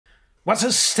What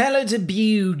a stellar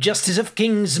debut Justice of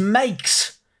Kings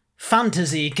makes!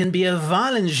 Fantasy can be a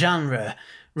violent genre,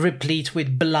 replete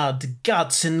with blood,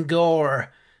 guts and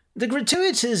gore. The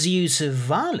gratuitous use of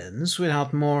violence,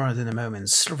 without more than a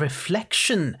moment's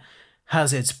reflection,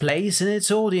 has its place in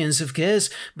its audience, of course,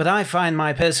 but I find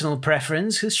my personal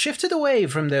preference has shifted away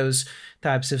from those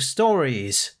types of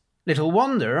stories. Little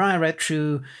wonder I read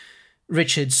through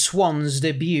Richard Swan's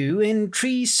debut in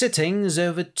 3 sittings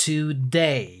over 2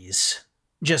 days.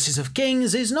 Justice of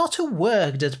Kings is not a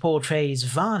work that portrays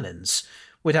violence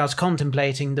without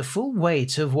contemplating the full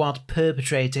weight of what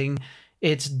perpetrating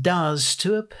it does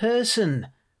to a person,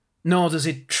 nor does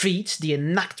it treat the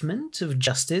enactment of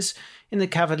justice in a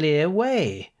cavalier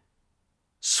way.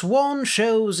 Swan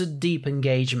shows a deep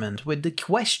engagement with the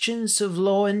questions of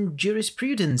law and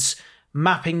jurisprudence,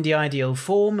 mapping the ideal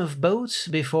form of both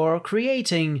before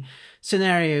creating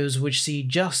scenarios which see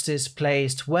justice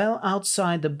placed well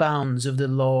outside the bounds of the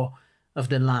law of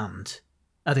the land.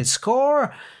 At its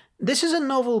core, this is a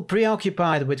novel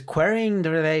preoccupied with querying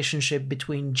the relationship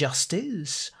between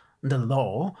justice, the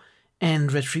law,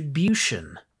 and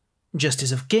retribution.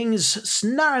 Justice of Kings'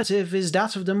 narrative is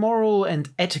that of the moral and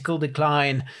ethical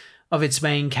decline of its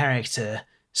main character,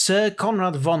 Sir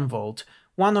Conrad von Volt,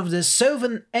 one of the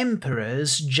Swan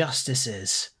Emperor's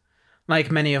justices.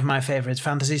 Like many of my favourite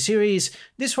fantasy series,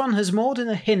 this one has more than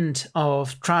a hint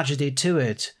of tragedy to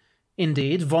it.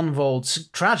 Indeed, von Volt's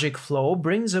tragic flaw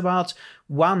brings about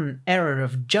one error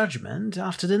of judgment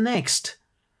after the next.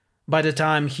 By the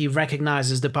time he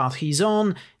recognises the path he's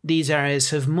on, these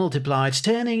errors have multiplied,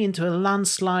 turning into a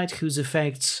landslide whose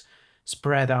effects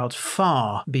spread out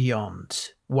far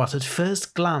beyond what at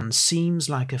first glance seems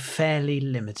like a fairly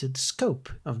limited scope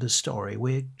of the story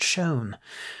we're shown.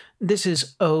 This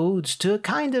is owed to a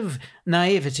kind of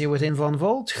naivety within von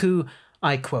Volt, who,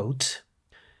 I quote,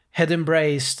 had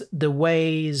embraced the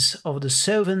ways of the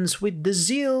servants with the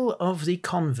zeal of the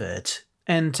convert,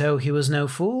 and though he was no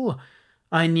fool,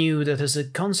 I knew that as a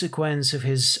consequence of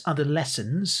his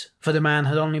adolescence, for the man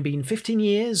had only been 15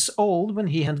 years old when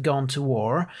he had gone to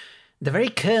war, the very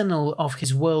kernel of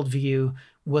his worldview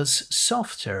was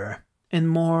softer and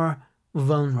more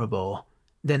vulnerable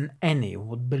than any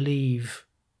would believe.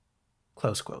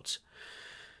 Close quotes.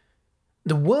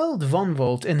 The world von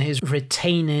Volt and his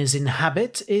retainers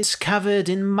inhabit is covered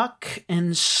in muck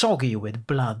and soggy with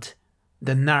blood.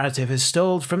 The narrative is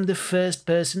told from the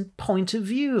first-person point of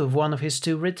view of one of his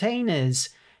 2 retainers,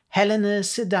 Helena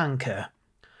Sedanka.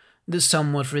 The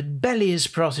somewhat rebellious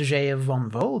protégé of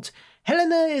von Volt,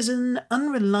 Helena is an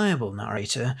unreliable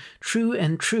narrator, true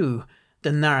and true.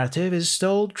 The narrative is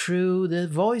told through the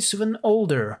voice of an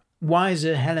older,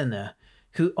 wiser Helena,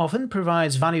 who often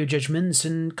provides value judgments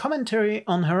and commentary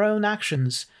on her own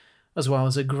actions, as well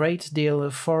as a great deal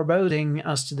of foreboding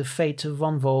as to the fate of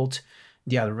von Volt,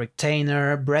 the other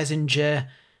retainer, Bresinger,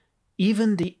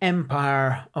 even the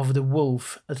empire of the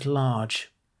wolf at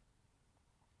large.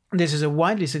 This is a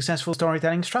widely successful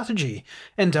storytelling strategy,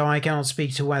 and though I cannot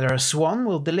speak to whether Swan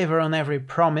will deliver on every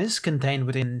promise contained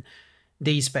within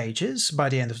these pages by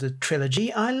the end of the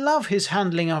trilogy, I love his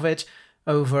handling of it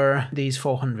over these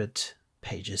 400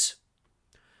 pages.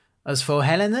 As for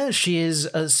Helena, she is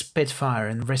a spitfire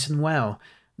and written well.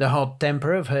 The hot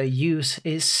temper of her youth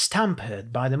is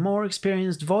stampered by the more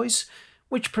experienced voice,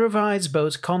 which provides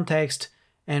both context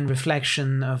and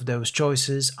reflection of those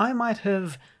choices I might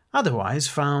have otherwise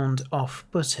found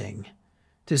off-putting.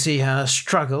 To see her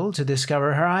struggle to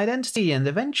discover her identity and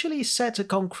eventually set a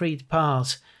concrete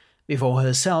path before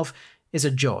herself is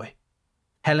a joy.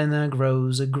 Helena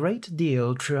grows a great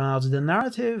deal throughout the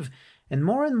narrative and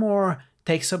more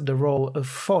takes up the role of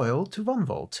foil to von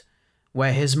Volt.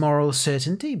 Where his moral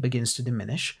certainty begins to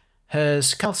diminish,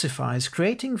 hers calcifies,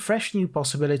 creating fresh new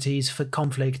possibilities for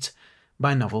conflict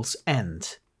by novel's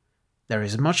end. There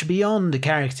is much beyond the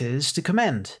characters to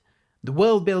commend. The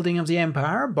world-building of the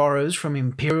Empire borrows from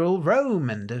Imperial Rome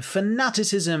and the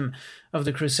fanaticism of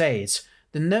the Crusades.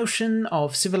 The notion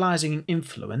of civilizing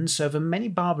influence over many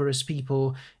barbarous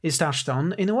people is touched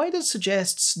on in a way that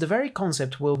suggests the very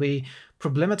concept will be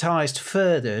problematized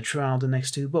further throughout the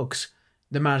next 2 books.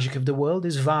 The magic of the world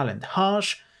is violent,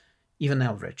 harsh, even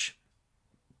eldritch.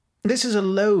 This is a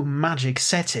low magic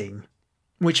setting,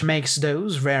 which makes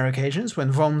those rare occasions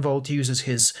when von Volt uses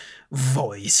his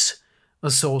voice,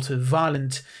 a sort of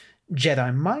violent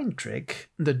Jedi mind trick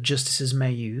that justices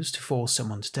may use to force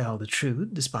someone to tell the truth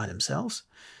despite themselves,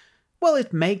 well,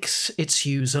 it makes its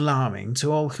use alarming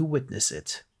to all who witness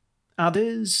it.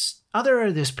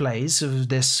 Other displays of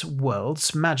this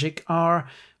world's magic are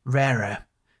rarer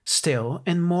still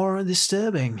and more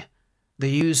disturbing. The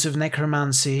use of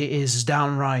necromancy is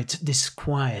downright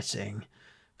disquieting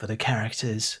for the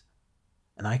characters,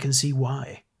 and I can see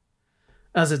why.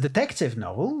 As a detective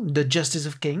novel, The Justice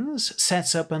of Kings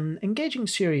sets up an engaging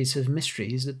series of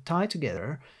mysteries that tie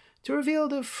together to reveal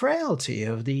the frailty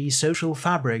of the social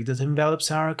fabric that envelops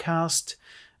our cast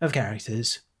of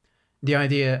characters. The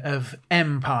idea of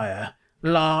empire,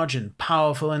 large and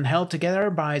powerful and held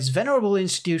together by its venerable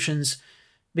institutions,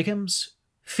 becomes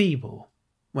feeble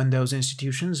when those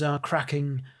institutions are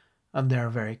cracking at their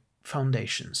very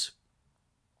foundations.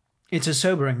 It's a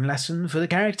sobering lesson for the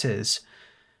characters,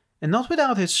 and not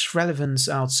without its relevance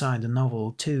outside the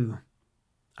novel too.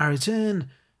 I return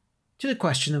to the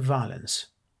question of violence.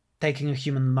 Taking a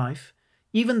human life,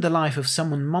 even the life of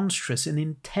someone monstrous and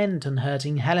intent on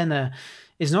hurting Helena,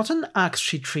 is not an act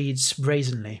she treats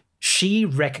brazenly. She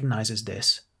recognizes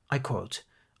this. I quote,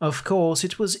 "Of course,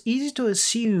 it was easy to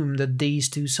assume that these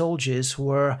two soldiers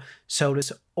were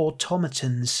soulless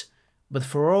automatons, but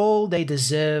for all they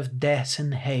deserved death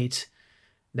and hate,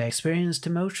 they experienced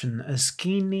emotion as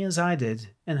keenly as I did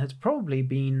and had probably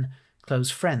been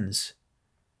close friends.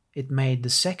 It made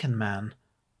the second man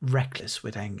reckless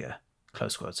with anger."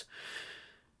 Close quotes.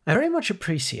 I very much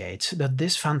appreciate that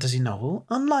this fantasy novel,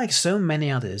 unlike so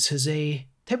many others, has a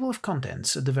table of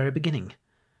contents at the very beginning.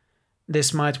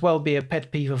 This might well be a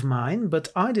pet peeve of mine, but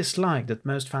I dislike that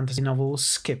most fantasy novels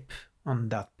skip on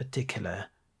that particular,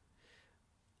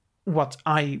 what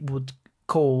I would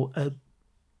call a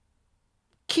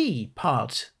key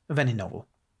part of any novel.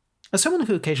 As someone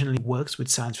who occasionally works with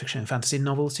science fiction and fantasy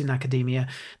novels in academia,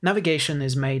 navigation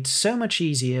is made so much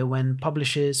easier when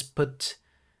publishers put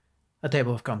a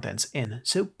table of contents in.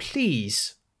 So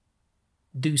please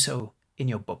do so in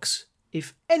your books.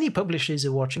 If any publishers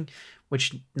are watching,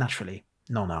 which naturally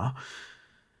none are,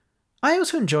 I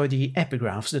also enjoy the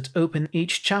epigraphs that open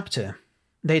each chapter.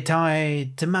 They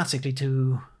tie thematically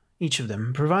to each of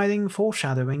them, providing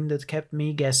foreshadowing that kept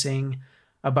me guessing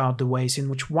about the ways in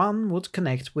which one would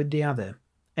connect with the other.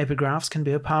 Epigraphs can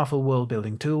be a powerful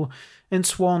world-building tool, and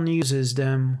Swan uses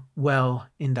them well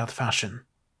in that fashion.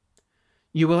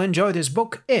 You will enjoy this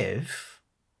book if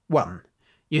 1.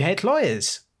 You hate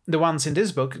lawyers. The ones in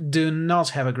this book do not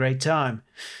have a great time.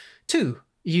 2.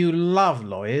 You love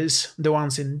lawyers. The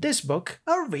ones in this book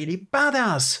are really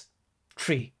badass.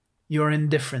 3. You're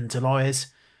indifferent to lawyers.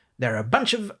 There are a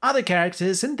bunch of other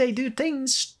characters and they do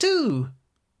things too.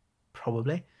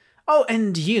 Probably. Oh,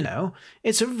 and you know,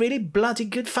 it's a really bloody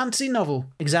good fantasy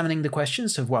novel, examining the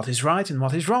questions of what is right and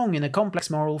what is wrong in a complex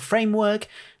moral framework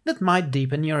that might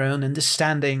deepen your own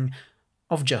understanding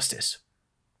of justice.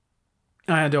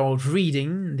 I adored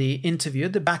reading the interview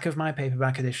at the back of my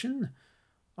paperback edition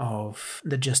of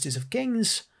The Justice of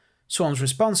Kings. Swan's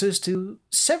responses to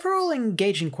several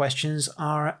engaging questions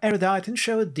are erudite and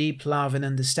show a deep love and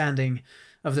understanding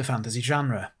of the fantasy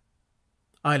genre.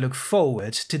 I look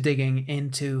forward to digging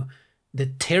into the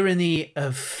Tyranny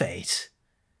of Faith.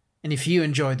 And if you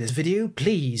enjoyed this video,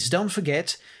 please don't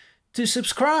forget to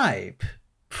subscribe.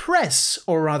 Press,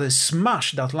 or rather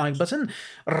smash that like button,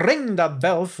 ring that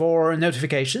bell for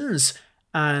notifications,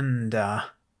 and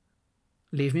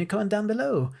leave me a comment down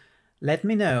below. Let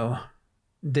me know,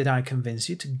 did I convince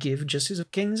you to give Justice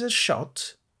of Kings a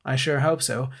shot? I sure hope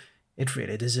so. It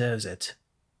really deserves it.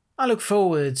 I look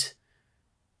forward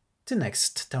to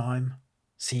next time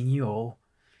seeing you all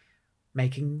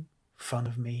making fun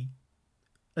of me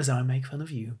as I make fun of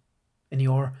you in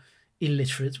your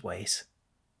illiterate ways.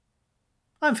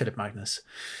 I'm Philip Magnus.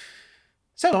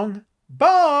 So long.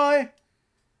 Bye!